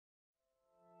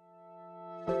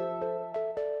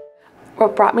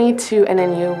What brought me to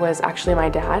NNU was actually my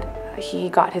dad. He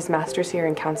got his master's here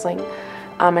in counseling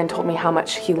and told me how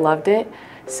much he loved it.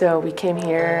 So we came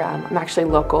here. I'm actually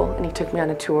local, and he took me on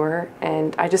a tour,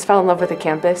 and I just fell in love with the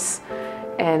campus,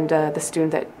 and the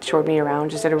student that showed me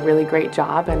around just did a really great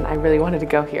job, and I really wanted to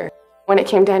go here. When it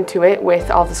came down to it,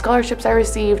 with all the scholarships I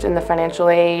received and the financial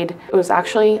aid, it was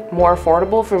actually more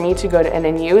affordable for me to go to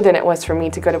NNU than it was for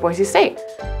me to go to Boise State.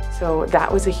 So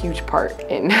that was a huge part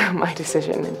in my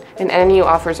decision. And NNU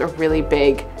offers a really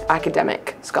big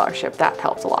academic scholarship. That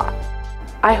helps a lot.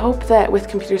 I hope that with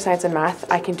computer science and math,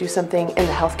 I can do something in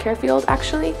the healthcare field,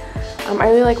 actually. I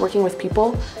really like working with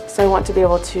people, so I want to be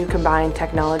able to combine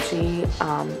technology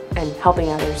and helping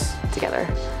others together.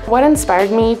 What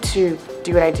inspired me to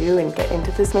do what I do and get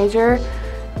into this major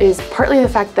is partly the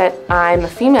fact that I'm a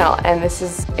female, and this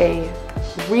is a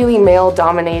really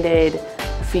male-dominated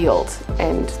field,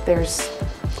 and there's,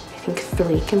 I think,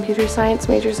 3 computer science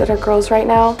majors that are girls right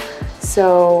now.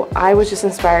 So I was just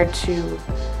inspired to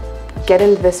get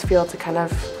into this field to kind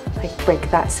of like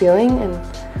break that ceiling.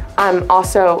 And I'm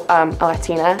also a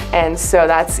Latina, and so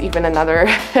that's even another,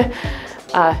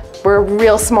 we're a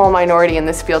real small minority in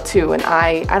this field too, and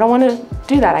I don't want to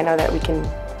do that. I know that we can,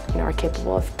 are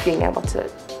capable of being able to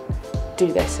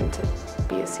do this and to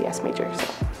be a CS major. So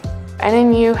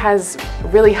NNU has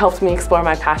really helped me explore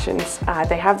my passions.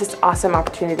 They have this awesome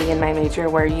opportunity in my major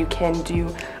where you can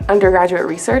do undergraduate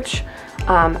research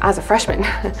as a freshman.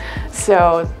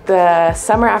 So the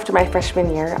summer after my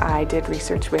freshman year, I did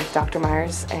research with Dr.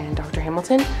 Myers and Dr.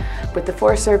 Hamilton with the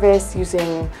Forest Service,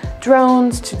 using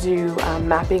drones to do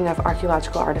mapping of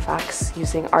archaeological artifacts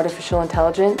using artificial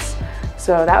intelligence.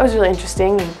 So that was really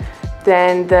interesting.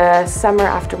 Then the summer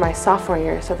after my sophomore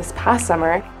year, so this past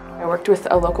summer, I worked with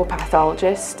a local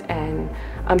pathologist and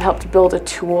helped build a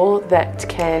tool that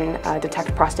can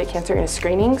detect prostate cancer in a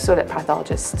screening so that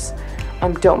pathologists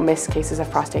don't miss cases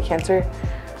of prostate cancer.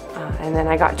 And then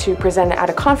I got to present at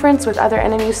a conference with other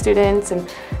NNU students and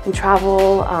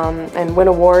travel and win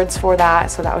awards for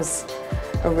that. So that was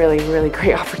a really, really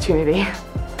great opportunity.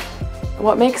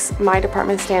 What makes my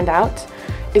department stand out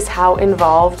is how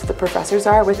involved the professors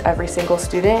are with every single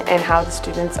student and how the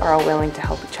students are all willing to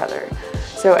help each other.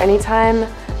 So anytime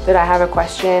that I have a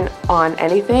question on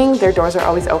anything, their doors are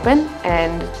always open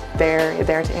and they're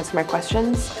there to answer my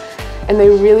questions. And they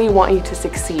really want you to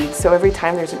succeed. So every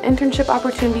time there's an internship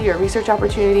opportunity or research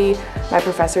opportunity, my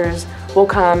professors will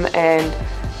come and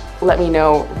let me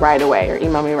know right away or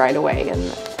email me right away. And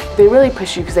they really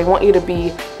push you because they want you to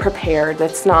be prepared.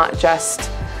 That's not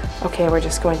just, okay, we're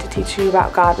just going to teach you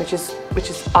about God, which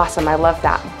is awesome. I love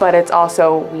that. But it's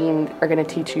also, we are going to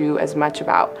teach you as much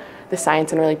about the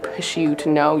science and really push you to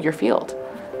know your field.